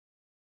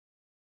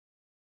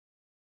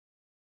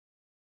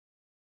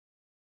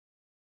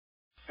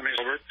My name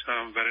is Kelbert.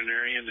 I'm a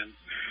veterinarian and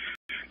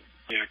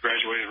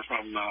graduated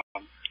from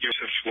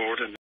University of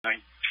Florida in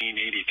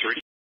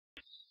 1983.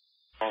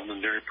 Involved in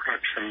dairy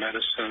production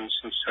medicine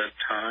since that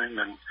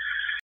time, and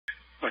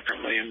I'm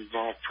currently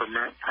involved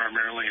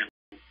primarily in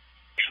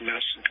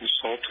medicine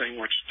consulting,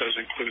 which does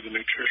include the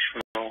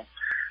nutritional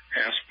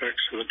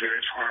aspects of the dairy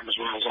farm as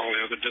well as all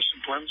the other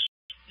disciplines.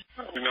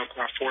 We milk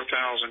about 4,000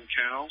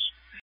 cows.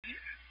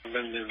 I've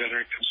been the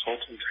veterinary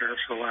consultant here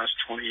for the last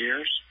 20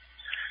 years.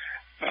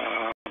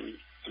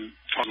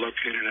 I'm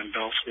located in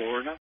Bell,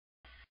 Florida.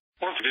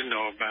 One thing I didn't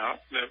know about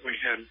that we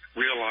had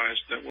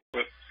realized that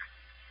with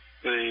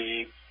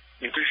the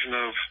inclusion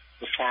of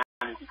the farm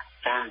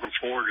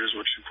forages,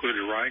 which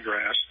included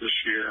ryegrass this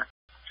year,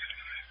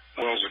 as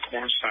well as the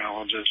corn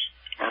silages,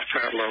 our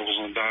fat levels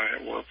in the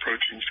diet were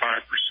approaching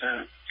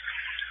 5%,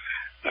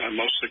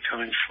 mostly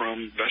coming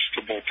from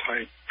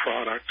vegetable-type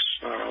products.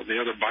 The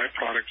other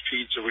byproduct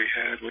feeds that we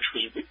had, which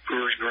was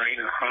brewer's grain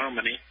and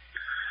hominy,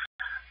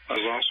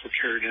 was also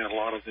carried in a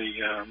lot of the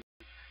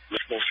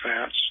vegetable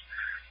fats.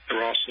 There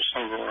were also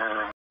some of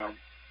our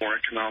more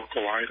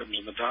economical items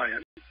in the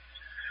diet.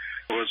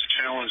 It was a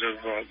challenge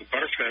of the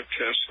butterfat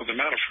test. So the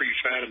amount of free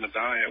fat in the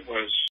diet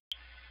was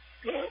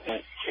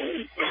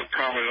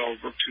probably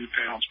over 2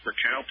 pounds per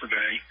cow per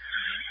day.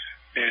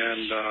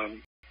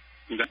 And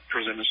that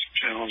presented some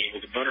challenges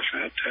with the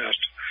butterfat test.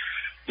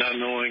 Not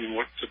knowing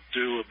what to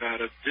do about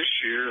it this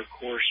year, of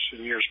course,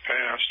 in years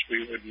past,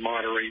 we would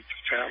moderate the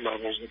fat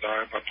levels in the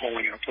diet by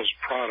pulling out those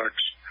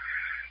products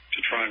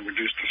to try and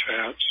reduce the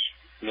fats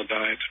in the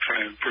diet to try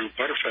and improve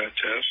butterfat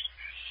test.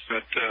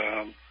 But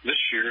this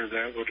year,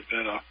 that would have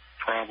been a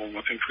problem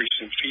with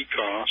increasing feed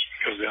costs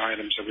because the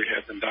items that we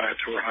had in the diet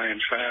that were high in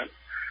fat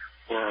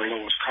were our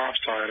lowest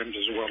cost items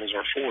as well as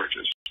our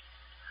forages.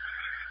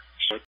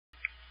 So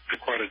it's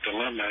quite a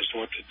dilemma as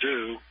to what to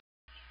do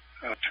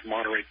to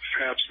moderate the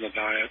fats in the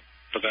diet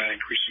without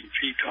increasing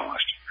feed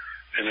cost.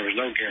 And there was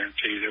no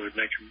guarantee that would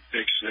make a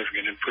big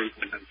significant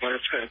improvement in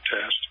butterfat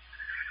test,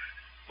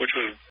 which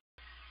was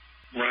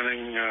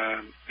running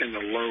in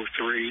the low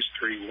 3s,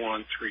 3.1,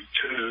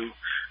 3.2,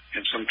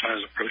 and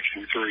sometimes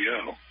approaching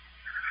 3.0.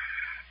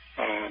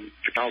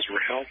 The cows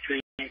were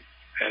healthy,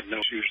 had no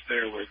issues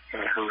there with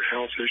her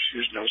health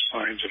issues, no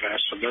signs of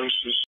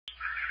acidosis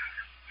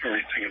or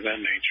anything of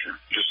that nature.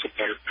 Just a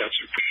butterfat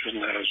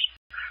suppression that is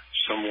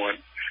somewhat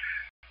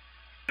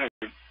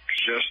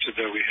suggested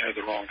that we had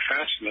the wrong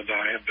fats in the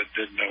diet but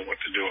didn't know what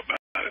to do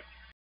about it.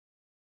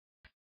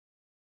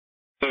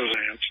 Those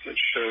ants that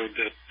showed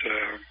that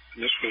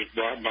this was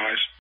brought by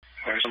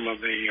some of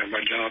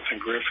by Jonathan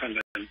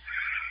Griffin and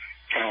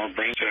Colin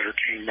Brandstetter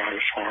came by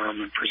the farm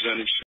and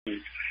presented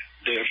some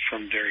data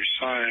from Dairy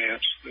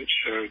Science that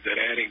showed that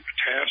adding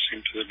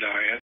potassium to the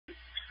diet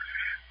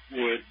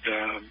would,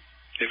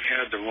 if it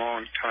had the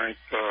wrong type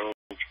of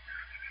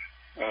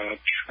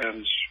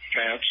trans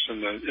fats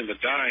in the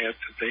diet,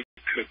 that they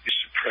could be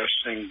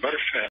suppressing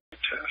butterfat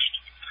test.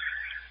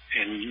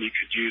 And you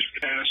could use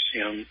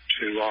potassium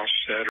to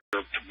offset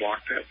or to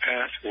block that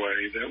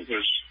pathway that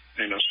was,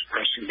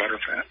 suppressing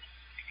butterfat.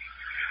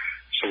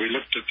 So we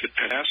looked at the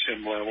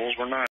potassium levels.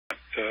 We're not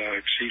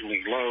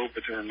exceedingly low,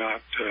 but they're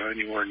not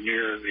anywhere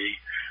near the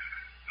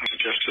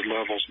suggested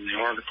levels in the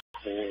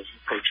article,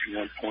 approaching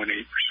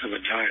 1.8% of the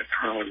diet.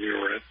 Currently, we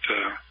were at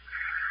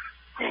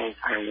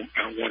probably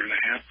about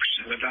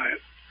 1.5% of the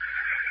diet.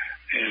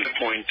 And at a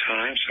point in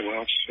time, so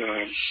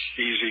it's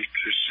easy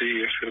to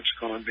see if it's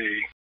going to be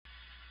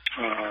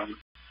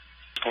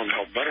going to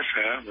help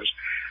butterfat.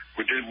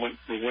 We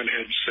went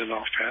ahead and sent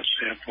off fat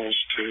samples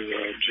to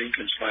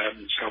Jenkins Lab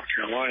in South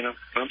Carolina,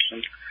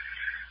 Clemson,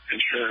 and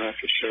sure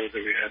enough, it showed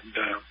that we had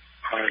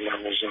high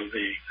levels of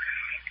the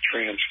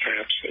trans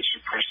fats that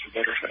suppress the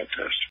butterfat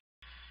test.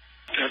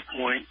 At that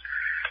point,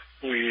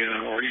 or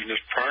even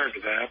just prior to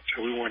that,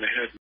 we went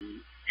ahead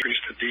and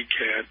increased the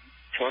DCAD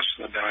Plus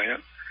in the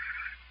diet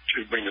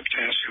to bring the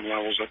potassium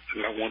levels up to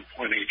about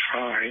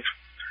 1.85.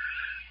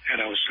 And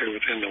I would say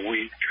within the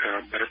week,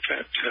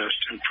 butterfat test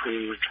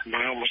improved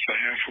by almost a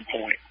half a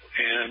point.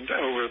 And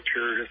over a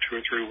period of 2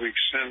 or 3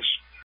 weeks since,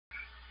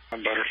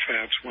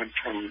 butterfats went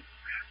from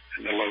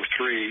in the low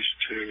 3s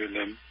to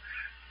the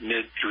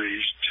mid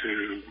 3s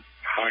to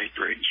high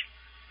 3s.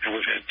 And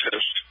we've had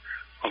tests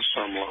on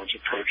some loads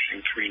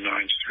approaching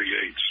 3.9s,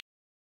 3.8s.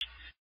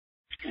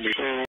 We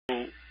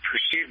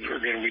perceived,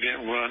 again, we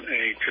didn't run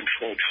a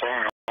controlled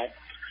trial, but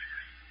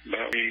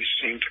we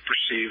seemed to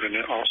perceive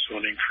also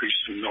an increase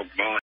in milk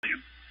volume.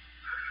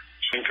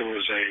 I think it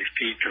was a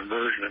feed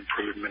conversion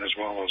improvement as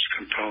well as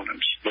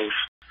components. Both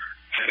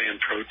fat and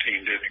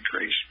protein did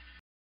increase.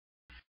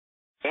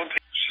 One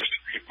thing is just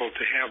people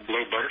to have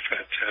low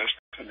butterfat test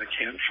and they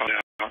can't find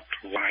out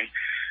why.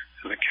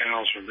 And the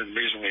cows have been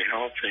reasonably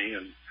healthy,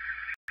 and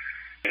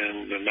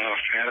the amount of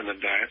fat in the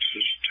diets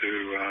is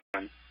to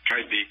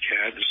try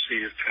DCAD to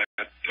see if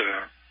that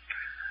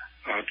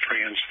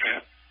trans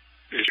fat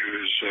issue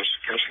is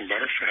suppressing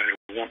butterfat.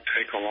 It won't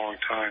take a long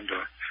time to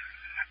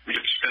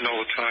spend all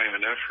the time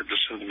and effort to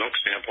send the milk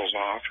samples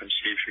off and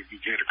see if you can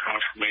get a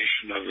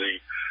confirmation of the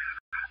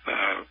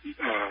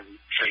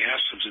fatty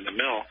acids in the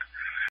milk.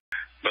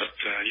 But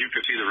you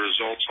could see the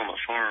results on the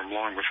farm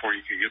long before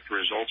you could get the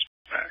results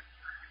back.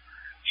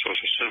 So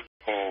it's a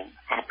simple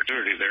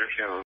opportunity there. If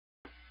you have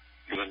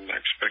an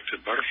expected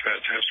butterfat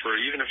test, or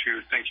even if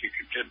you think you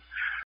could get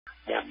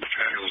more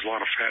fat, there's a lot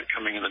of fat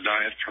coming in the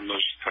diet from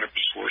those type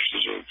of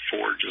sources of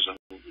forages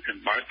and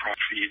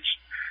byproduct feeds,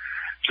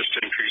 just to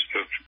increase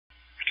the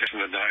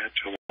potassium in the diet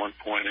to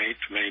 1.8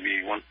 to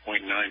maybe 1.9%,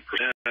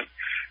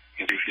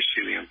 and if you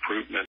see the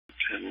improvement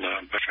in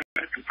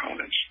butterfat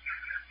components,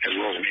 as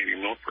well as maybe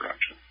milk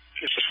production.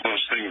 It's just one of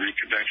those things where you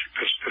could actually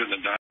just put in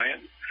the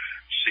diet,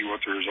 see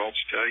what the results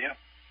tell you,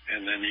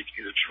 and then you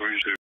can either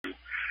choose to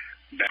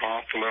back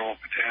off the level of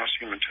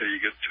potassium until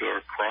you get to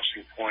a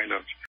crossing point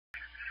of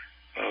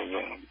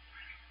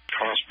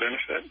cost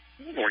benefit,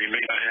 or you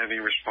may not have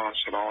any response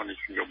at all, and you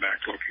can go back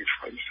looking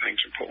for other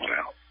things and pull it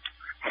out.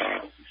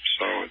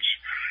 So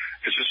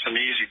it's just an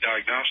easy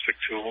diagnostic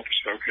tool to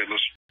say, okay,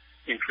 let's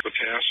increase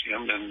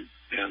potassium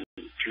and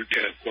through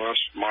DCAD Plus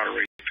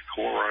moderate the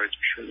chlorides,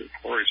 make sure the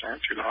chlorides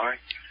aren't too high,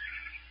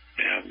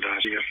 and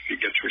see if you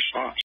get the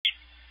response.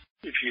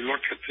 If you look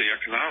at the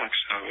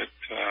economics of it,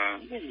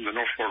 the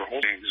North Florida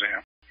Holsteins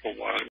example,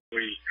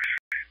 we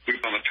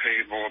put on the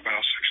table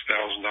about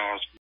 $6,000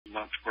 a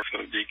month worth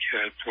of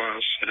DCAD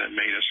Plus, and it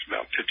made us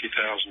about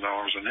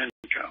 $50,000 in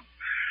income.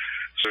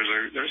 So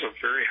there's a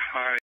very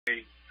high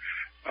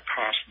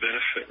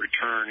cost-benefit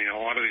return. A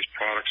lot of these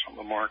products on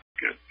the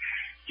market,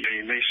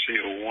 you may see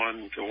a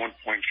 1 to 1.5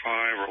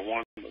 or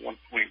 1 to 1.2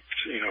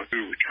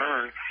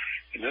 return.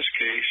 In this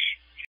case,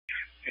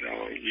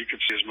 you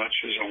could see as much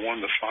as a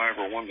 1 to 5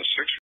 or 1 to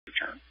 6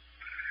 return,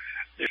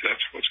 if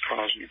that's what's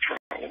causing you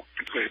trouble,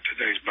 particularly at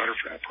today's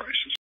butterfat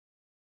prices.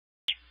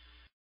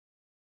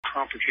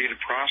 Complicated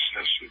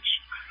process. It's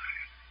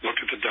look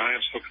at the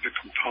diets, look at the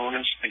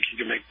components, think you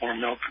can make more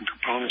milk and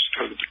components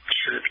so that the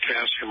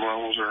potassium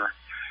levels are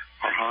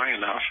high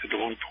enough. At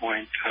one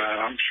point,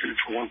 I'm shooting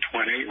for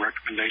 1.8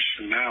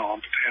 recommendation now on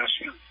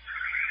potassium,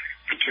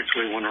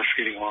 particularly when we're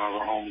feeding a lot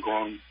of our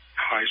homegrown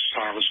high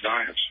solids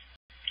diets.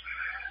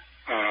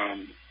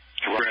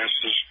 The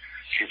ryegrasses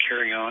can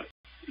carry on,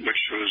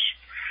 which was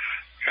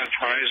kind of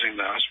surprising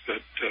to us,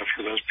 but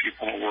for those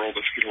people in the world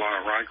that feed a lot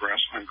of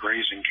ryegrass on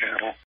grazing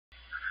cattle,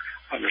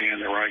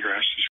 understand the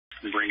ryegrasses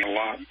can bring a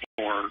lot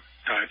more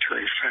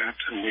dietary fat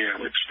than we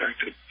ever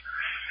expected.